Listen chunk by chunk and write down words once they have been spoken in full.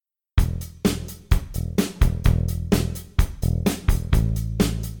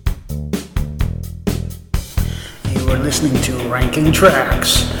listening to Ranking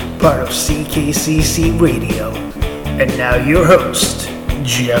Tracks, part of CKCC Radio. And now your host,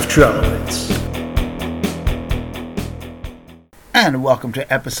 Jeff Trelowitz. And welcome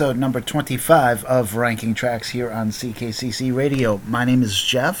to episode number 25 of Ranking Tracks here on CKCC Radio. My name is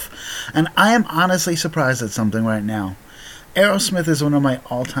Jeff, and I am honestly surprised at something right now. Aerosmith is one of my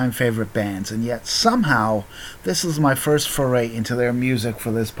all-time favorite bands, and yet somehow this is my first foray into their music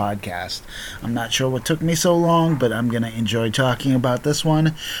for this podcast. I'm not sure what took me so long, but I'm going to enjoy talking about this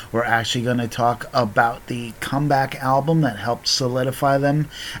one. We're actually going to talk about the comeback album that helped solidify them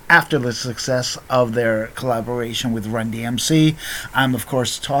after the success of their collaboration with Run DMC. I'm, of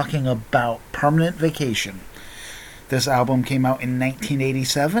course, talking about Permanent Vacation. This album came out in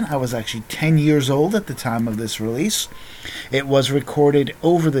 1987. I was actually 10 years old at the time of this release. It was recorded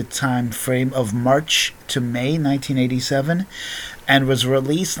over the time frame of March to May 1987 and was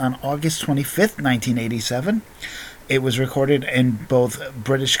released on August 25th, 1987. It was recorded in both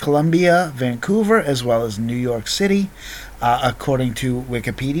British Columbia, Vancouver, as well as New York City. According to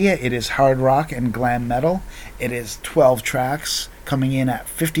Wikipedia, it is hard rock and glam metal. It is 12 tracks, coming in at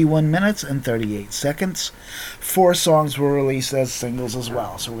 51 minutes and 38 seconds. 4 songs were released as singles as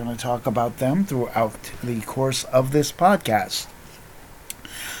well, so we're going to talk about them throughout the course of this podcast.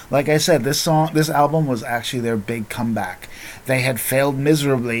 Like I said, this album was actually their big comeback. They had failed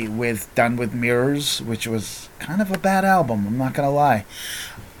miserably with Done with Mirrors, which was kind of a bad album, I'm not going to lie.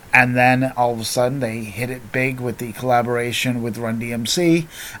 And then all of a sudden they hit it big with the collaboration with Run DMC,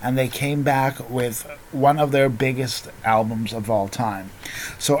 and they came back with one of their biggest albums of all time.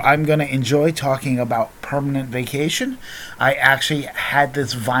 So I'm going to enjoy talking about Permanent Vacation. I actually had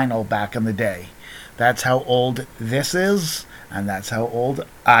this vinyl back in the day. That's how old this is, and that's how old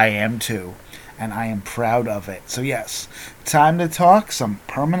I am too. And I am proud of it. So yes, time to talk some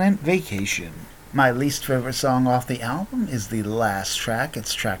Permanent Vacation. My least favorite song off the album is the last track.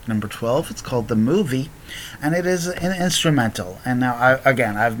 It's track number 12. It's called The Movie, and it is an instrumental. And now,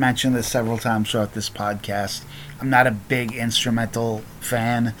 I've mentioned this several times throughout this podcast. I'm not a big instrumental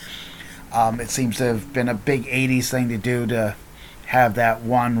fan. It seems to have been a big 80s thing to do, to have that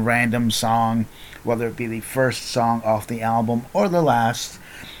one random song, whether it be the first song off the album or the last,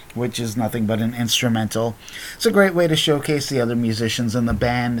 which is nothing but an instrumental. It's a great way to showcase the other musicians in the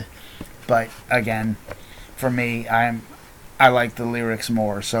band. But again, for me, I like the lyrics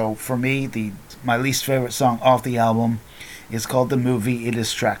more. So for me, my least favorite song off the album is called The Movie. It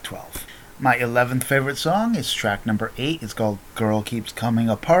is track 12. My 11th favorite song is track number 8. It's called Girl Keeps Coming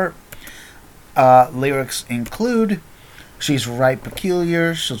Apart. Lyrics include, she's right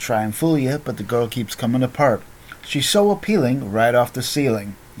peculiar, she'll try and fool you, but the girl keeps coming apart. She's so appealing, right off the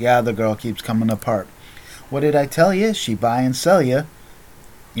ceiling. Yeah, the girl keeps coming apart. What did I tell you? She buy and sell you.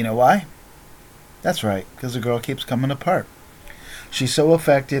 You know why? That's right, because the girl keeps coming apart. She's so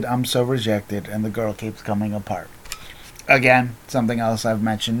affected, I'm so rejected, and the girl keeps coming apart. Again, something else I've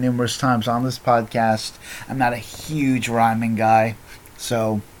mentioned numerous times on this podcast. I'm not a huge rhyming guy,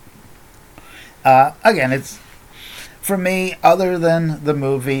 so again, it's, for me, other than The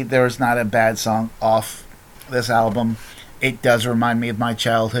Movie, there is not a bad song off this album. It does remind me of my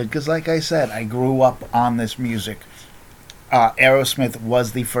childhood, because like I said, I grew up on this music. Aerosmith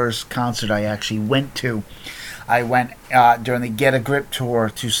was the first concert I actually went to. I went during the Get a Grip tour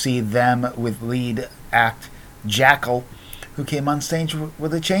to see them with lead act Jackyl, who came on stage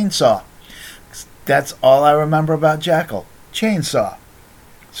with a chainsaw. That's all I remember about Jackyl. Chainsaw.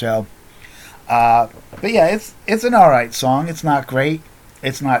 So, but yeah, it's an alright song. It's not great.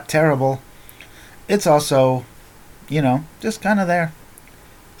 It's not terrible. It's also, just kind of there.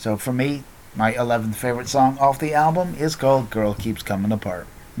 So for me, my 11th favorite song off the album is called Girl Keeps Coming Apart.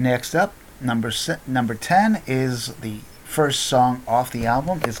 Next up, number 10 is the first song off the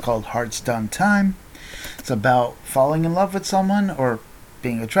album. It's called Hearts Done Time. It's about falling in love with someone or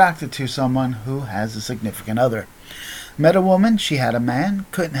being attracted to someone who has a significant other. Met a woman, she had a man,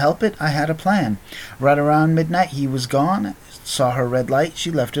 couldn't help it, I had a plan. Right around midnight he was gone, saw her red light, she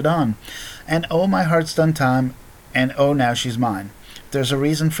left it on. And oh, my heart's done time, and oh, now she's mine. There's a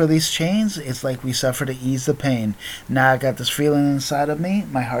reason for these chains. It's like we suffer to ease the pain. Now I got this feeling inside of me.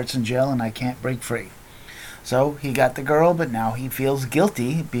 My heart's in jail and I can't break free. So he got the girl, but now he feels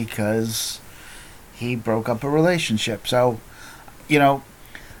guilty because he broke up a relationship. So,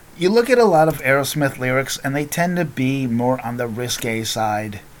 you look at a lot of Aerosmith lyrics and they tend to be more on the risque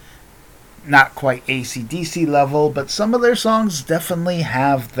side. Not quite AC/DC level, but some of their songs definitely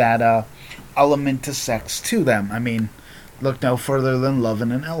have that element to sex to them. I mean, look no further than Love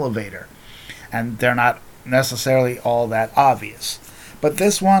in an Elevator. And they're not necessarily all that obvious. But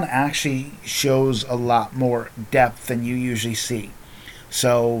this one actually shows a lot more depth than you usually see.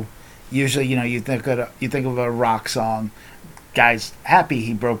 So usually, you think of a rock song, guy's happy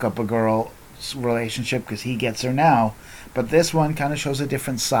he broke up a girl's relationship because he gets her now. But this one kind of shows a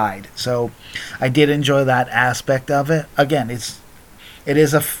different side. So I did enjoy that aspect of it. Again, it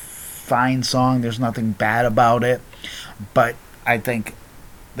is a fine song. There's nothing bad about it. But I think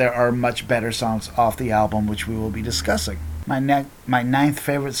there are much better songs off the album, which we will be discussing. My ninth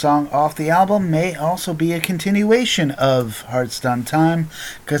favorite song off the album may also be a continuation of Hearts Done Time,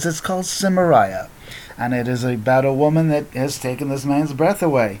 because it's called Cimmeriah, and it is about a woman that has taken this man's breath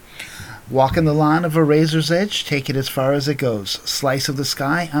away. Walking the line of a razor's edge, take it as far as it goes. Slice of the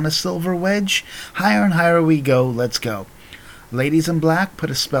sky on a silver wedge, higher and higher we go, let's go. Ladies in black put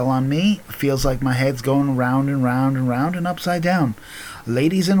a spell on me, feels like my head's going round and round and round and upside down.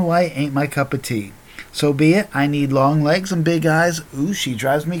 Ladies in white ain't my cup of tea. So be it, I need long legs and big eyes, ooh, she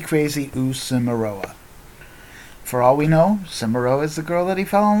drives me crazy, ooh, Cimmeriah. For all we know, Cimmeriah is the girl that he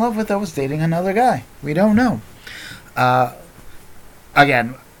fell in love with that was dating another guy. We don't know.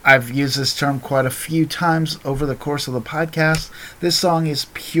 Again, I've used this term quite a few times over the course of the podcast. This song is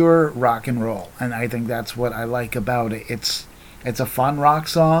pure rock and roll, and I think that's what I like about it. It's a fun rock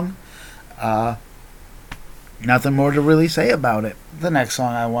song. Nothing more to really say about it. The next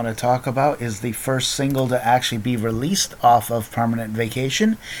song I want to talk about is the first single to actually be released off of Permanent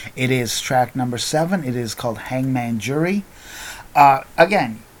Vacation. It is track number 7. It is called Hangman Jury.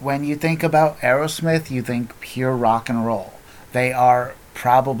 Again, when you think about Aerosmith, you think pure rock and roll. They are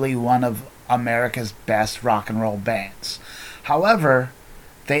probably one of America's best rock and roll bands. However,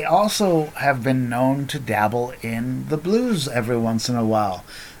 they also have been known to dabble in the blues every once in a while.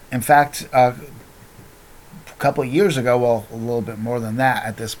 In fact, a couple of years ago, well, a little bit more than that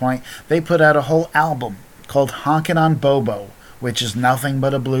at this point, they put out a whole album called Honkin' on Bobo, which is nothing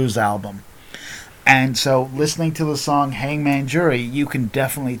but a blues album. And so listening to the song Hangman Jury, you can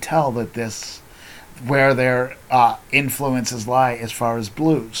definitely tell that this where their influences lie as far as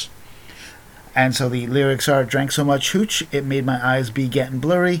blues. And so the lyrics are, drank so much hooch, it made my eyes be getting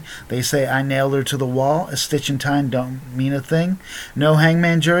blurry. They say I nailed her to the wall. A stitch in time don't mean a thing. No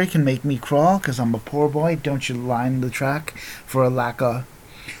hangman jury can make me crawl, 'cause I'm a poor boy. Don't you line the track for a lack of...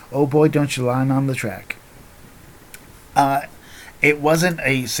 Oh boy, don't you line on the track. It wasn't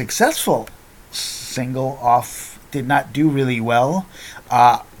a successful single off, did not do really well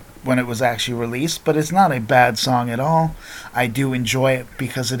when it was actually released, but it's not a bad song at all. I do enjoy it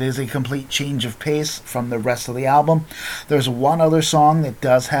because it is a complete change of pace from the rest of the album. There's one other song that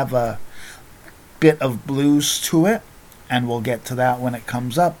does have a bit of blues to it, and we'll get to that when it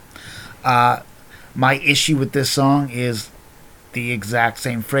comes up. My issue with this song is the exact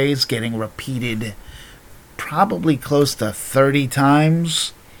same phrase getting repeated probably close to 30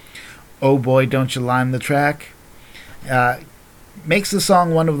 times. Oh boy, don't you line the track. Makes the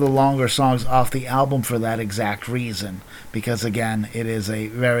song one of the longer songs off the album for that exact reason, because again, it is a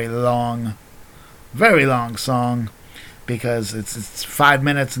very long song, because it's 5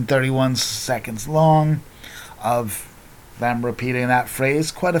 minutes and 31 seconds long of them repeating that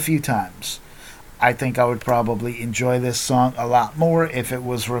phrase quite a few times. I think I would probably enjoy this song a lot more if it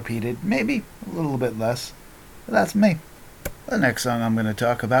was repeated, maybe a little bit less, but that's me. The next song I'm going to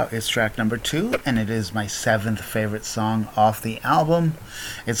talk about is track number 2, and it is my 7th favorite song off the album.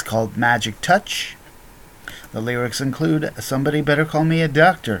 It's called Magic Touch. The lyrics include, somebody better call me a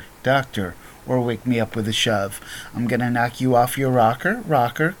doctor, or wake me up with a shove. I'm going to knock you off your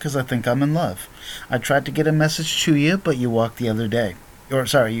rocker, 'cause I think I'm in love. I tried to get a message to you, but you walked the other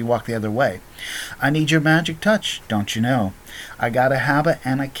way. I need your magic touch, don't you know? I got a habit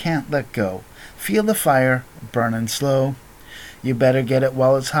and I can't let go. Feel the fire burning slow. You better get it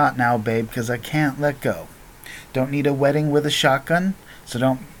while it's hot now, babe, 'cause I can't let go. Don't need a wedding with a shotgun, so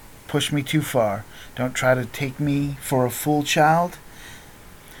don't push me too far. Don't try to take me for a fool child.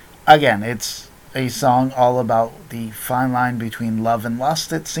 Again, it's a song all about the fine line between love and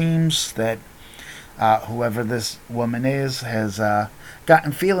lust, it seems, that whoever this woman is has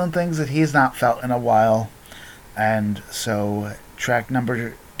gotten feeling things that he's not felt in a while. And so track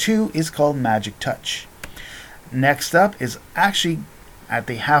number 2 is called Magic Touch. Next up is actually at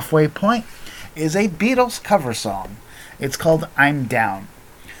the halfway point is a Beatles cover song. It's called I'm Down.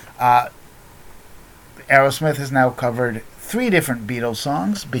 Aerosmith has now covered 3 different Beatles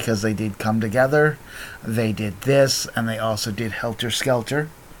songs because they did Come Together, they did this, and they also did Helter Skelter.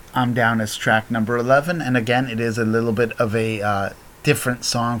 I'm Down is track number 11, and again it is a little bit of a different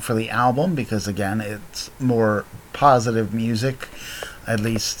song for the album because again it's more positive music, at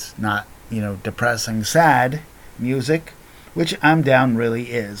least not depressing sad music, which I'm down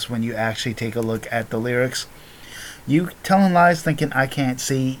really is when you actually take a look at the lyrics. You telling lies thinking I can't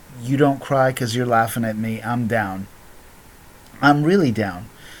see, you don't cry 'cause you're laughing at me, I'm down. I'm really down.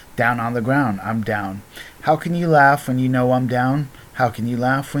 Down on the ground, I'm down. How can you laugh when you know I'm down? How can you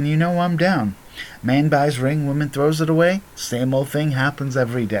laugh when you know I'm down? Man buys ring, woman throws it away. Same old thing happens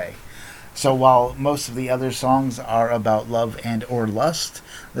every day. So while most of the other songs are about love and or lust,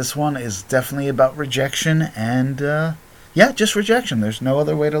 this one is definitely about rejection and, just rejection. There's no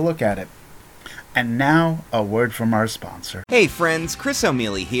other way to look at it. And now, a word from our sponsor. Hey friends, Chris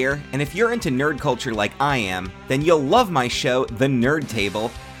O'Mealy here, and if you're into nerd culture like I am, then you'll love my show, The Nerd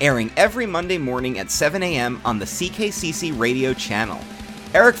Table, airing every Monday morning at 7 a.m. on the CKCC radio channel.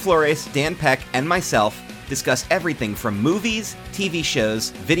 Eric Flores, Dan Peck, and myself discuss everything from movies, TV shows,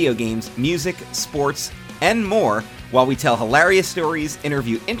 video games, music, sports, and more, while we tell hilarious stories,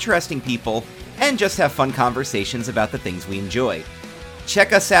 interview interesting people, and just have fun conversations about the things we enjoy.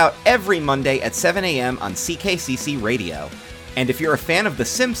 Check us out every Monday at 7 a.m. on CKCC Radio. And if you're a fan of The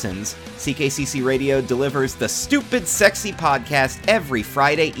Simpsons, CKCC Radio delivers the Stupid Sexy podcast every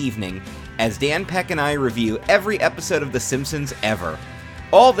Friday evening, as Dan Peck and I review every episode of The Simpsons ever.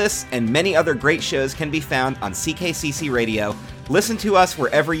 All this and many other great shows can be found on CKCC Radio. Listen to us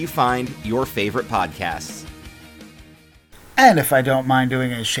wherever you find your favorite podcasts. And if I don't mind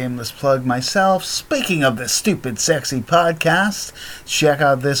doing a shameless plug myself, speaking of the Stupid Sexy podcast, check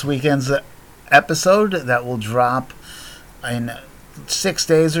out this weekend's episode that will drop in 6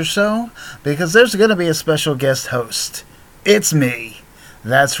 days or so, because there's going to be a special guest host. It's me.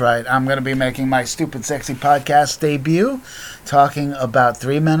 That's right, I'm going to be making my Stupid Sexy podcast debut, talking about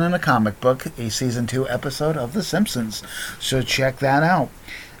Three Men in a Comic Book, a Season 2 episode of The Simpsons. So check that out.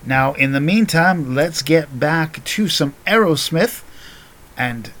 Now, in the meantime, let's get back to some Aerosmith.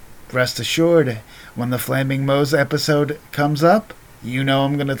 And rest assured, when the Flaming Moe's episode comes up, you know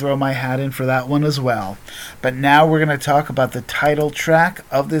I'm going to throw my hat in for that one as well. But now we're going to talk about the title track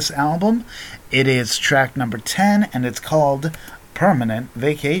of this album. It is track number 10, and it's called Permanent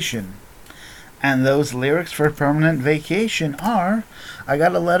Vacation. And those lyrics for Permanent Vacation are, I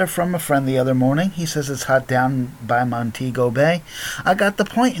got a letter from a friend the other morning. He says it's hot down by Montego Bay. I got the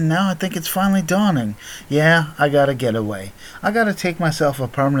point and now I think it's finally dawning. Yeah, I gotta get away. I gotta take myself a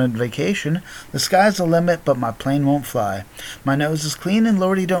permanent vacation. The sky's the limit, but my plane won't fly. My nose is clean and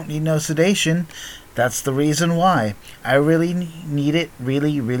Lordy don't need no sedation. That's the reason why. I really need it,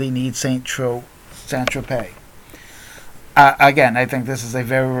 really need Saint-Tropez. Again, I think this is a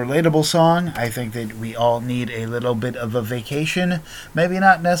very relatable song. I think that we all need a little bit of a vacation. Maybe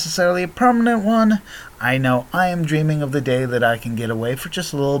not necessarily a permanent one. I know I am dreaming of the day that I can get away for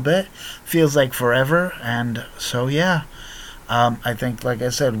just a little bit. Feels like forever. And so, yeah. I think, like I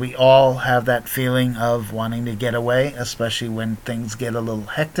said, we all have that feeling of wanting to get away, especially when things get a little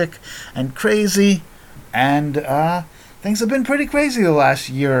hectic and crazy. And things have been pretty crazy the last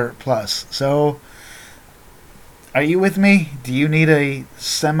year plus. So, are you with me? Do you need a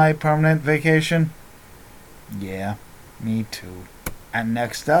semi-permanent vacation? Yeah, me too. And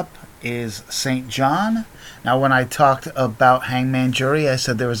next up is St. John. Now, when I talked about Hangman Jury, I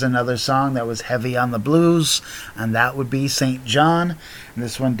said there was another song that was heavy on the blues, and that would be St. John. And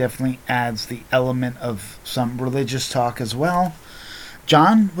this one definitely adds the element of some religious talk as well.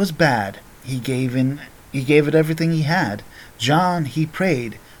 John was bad. He gave it everything he had. John, he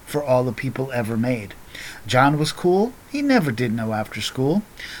prayed for all the people ever made. John was cool, he never did no after school.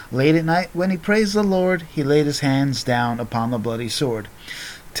 Late at night when he praised the Lord, he laid his hands down upon the bloody sword.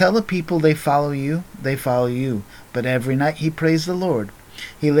 Tell the people they follow you, but every night he praised the Lord.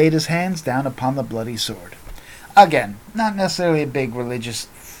 He laid his hands down upon the bloody sword. Again, not necessarily a big religious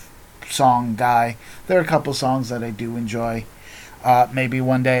song guy. There are a couple songs that I do enjoy. Maybe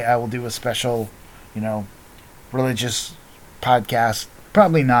one day I will do a special, religious podcast.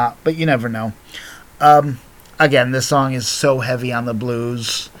 Probably not, but you never know. Again, this song is so heavy on the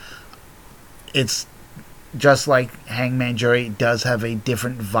blues. It's just like Hangman Jury, it does have a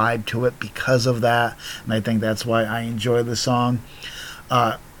different vibe to it because of that, and I think that's why I enjoy the song.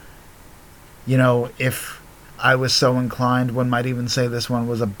 If I was so inclined, one might even say this one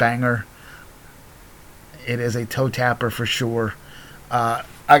was a banger. It is a toe tapper for sure.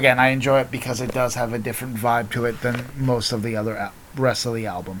 Again, I enjoy it because it does have a different vibe to it than most of the other rest of the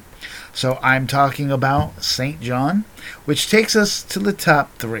album. So I'm talking about St. John, which takes us to the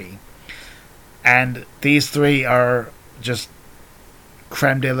top 3. And these 3 are just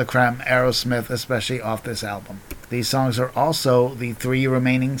creme de la creme Aerosmith, especially off this album. These songs are also the 3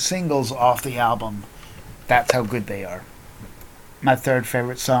 remaining singles off the album. That's how good they are. My third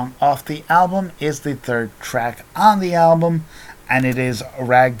favorite song off the album is the third track on the album, and it is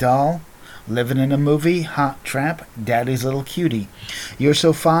Ragdoll. Living in a movie, hot tramp, daddy's little cutie. You're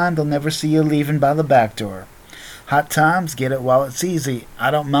so fine, they'll never see you leaving by the back door. Hot times, get it while it's easy. I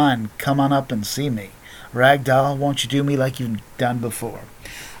don't mind, come on up and see me. Ragdoll, won't you do me like you've done before?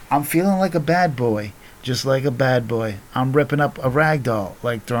 I'm feeling like a bad boy, just like a bad boy. I'm ripping up a ragdoll,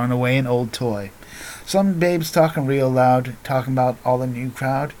 like throwing away an old toy. Some babes talking real loud, talking about all the new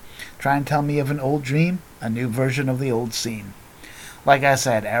crowd. Try and tell me of an old dream, a new version of the old scene. Like I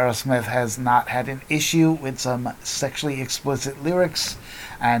said, Aerosmith has not had an issue with some sexually explicit lyrics,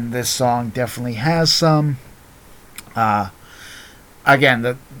 and this song definitely has some. Again,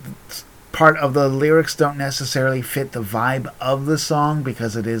 the part of the lyrics don't necessarily fit the vibe of the song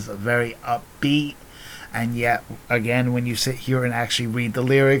because it is very upbeat, and yet, again, when you sit here and actually read the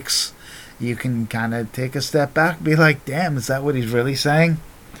lyrics, you can kind of take a step back and be like, damn, is that what he's really saying?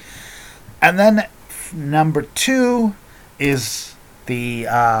 And then number 2 is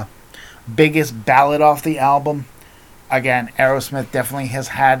the biggest ballad off the album. Again, Aerosmith definitely has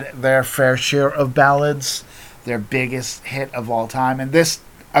had their fair share of ballads, their biggest hit of all time. And this,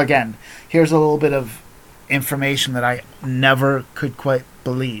 again, here's a little bit of information that I never could quite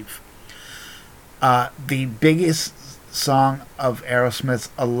believe. The biggest song of Aerosmith's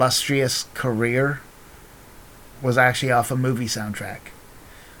illustrious career was actually off a movie soundtrack.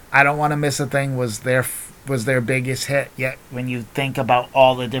 I Don't Want to Miss a Thing was their biggest hit, yet when you think about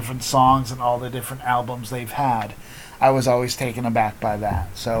all the different songs and all the different albums they've had, I was always taken aback by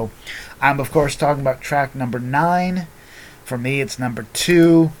that. So I'm of course talking about track number 9. For me it's number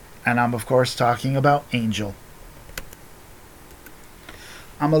 2, and I'm of course talking about Angel.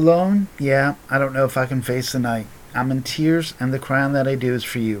 I'm alone, yeah, I don't know if I can face the night. I'm in tears, and the crying that I do is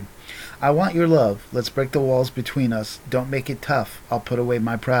for you. I want your love, let's break the walls between us. Don't make it tough, I'll put away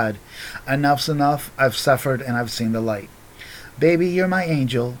my pride. Enough's enough, I've suffered and I've seen the light. Baby, you're my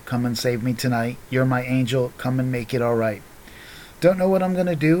angel, come and save me tonight. You're my angel, come and make it alright. Don't know what I'm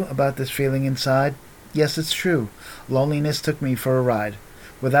gonna do about this feeling inside. Yes, it's true, loneliness took me for a ride.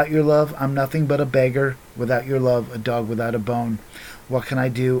 Without your love, I'm nothing but a beggar. Without your love, a dog without a bone. What can I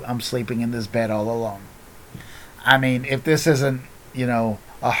do? I'm sleeping in this bed all alone. I mean, if this isn't,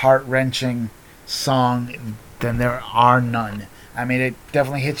 a heart-wrenching song, then there are none. I mean, it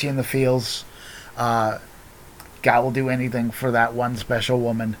definitely hits you in the feels. God will do anything for that one special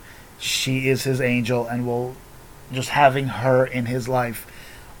woman. She is his angel, and just having her in his life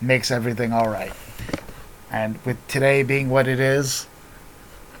makes everything alright. And with today being what it is,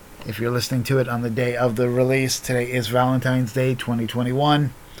 if you're listening to it on the day of the release, today is Valentine's Day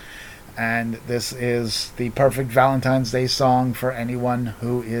 2021. And this is the perfect Valentine's Day song for anyone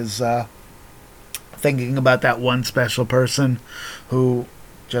who is thinking about that one special person, who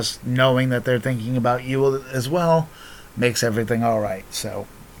just knowing that they're thinking about you as well makes everything alright. So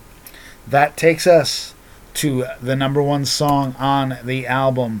that takes us to the number 1 song on the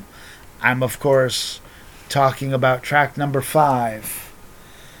album. I'm of course talking about track number 5,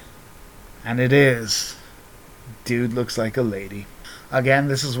 and it is Dude Looks Like a Lady. Again,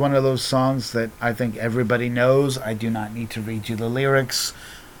 this is one of those songs that I think everybody knows. I do not need to read you the lyrics.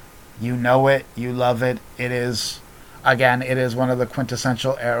 You know it. You love it. It is one of the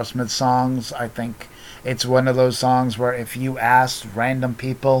quintessential Aerosmith songs. I think it's one of those songs where if you asked random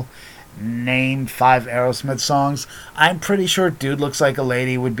people, name 5 Aerosmith songs, I'm pretty sure Dude Looks Like a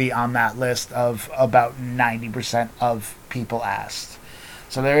Lady would be on that list of about 90% of people asked.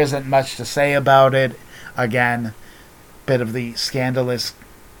 So there isn't much to say about it. Again, bit of the scandalous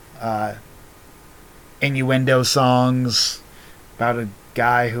innuendo songs about a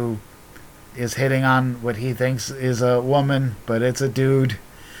guy who is hitting on what he thinks is a woman, but it's a dude.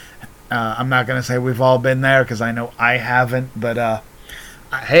 I'm not going to say we've all been there, because I know I haven't, but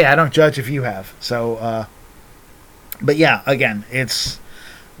hey, I don't judge if you have. So, but yeah, again, it's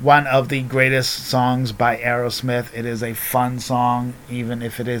one of the greatest songs by Aerosmith. It is a fun song, even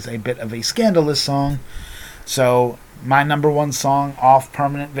if it is a bit of a scandalous song. So my number 1 song off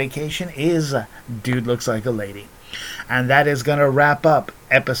Permanent Vacation is Dude Looks Like a Lady. And that is going to wrap up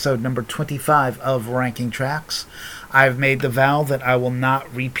episode number 25 of Ranking Tracks. I've made the vow that I will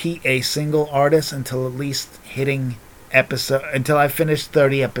not repeat a single artist until at least until I finish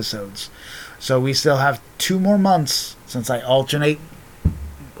 30 episodes. So we still have 2 more months, since I alternate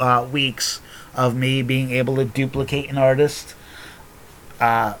weeks of me being able to duplicate an artist.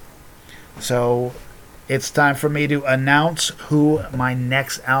 So it's time for me to announce who my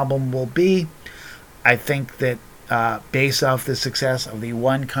next album will be. I think that based off the success of the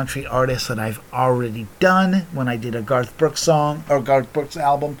one country artist that I've already done when I did a Garth Brooks song or Garth Brooks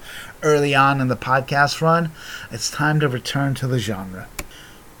album early on in the podcast run. It's time to return to the genre.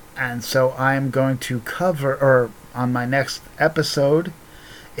 And so I'm going to cover, or on my next episode,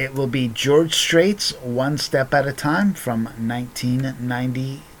 it will be George Strait's One Step at a Time from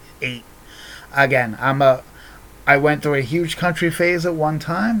 1998. Again, I went through a huge country phase at one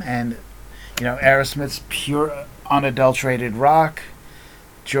time, and Aerosmith's pure unadulterated rock.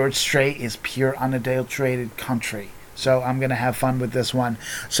 George Strait is pure unadulterated country. So I'm going to have fun with this one.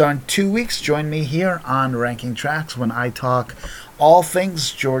 So in 2 weeks, join me here on Ranking Tracks when I talk all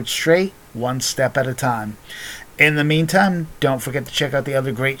things George Strait, one step at a time. In the meantime, don't forget to check out the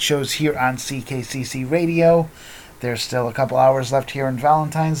other great shows here on CKCC Radio. There's still a couple hours left here on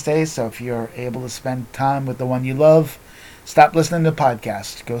Valentine's Day, so if you're able to spend time with the one you love, stop listening to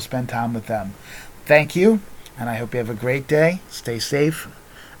podcasts. Go spend time with them. Thank you, and I hope you have a great day. Stay safe,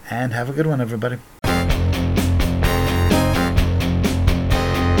 and have a good one, everybody.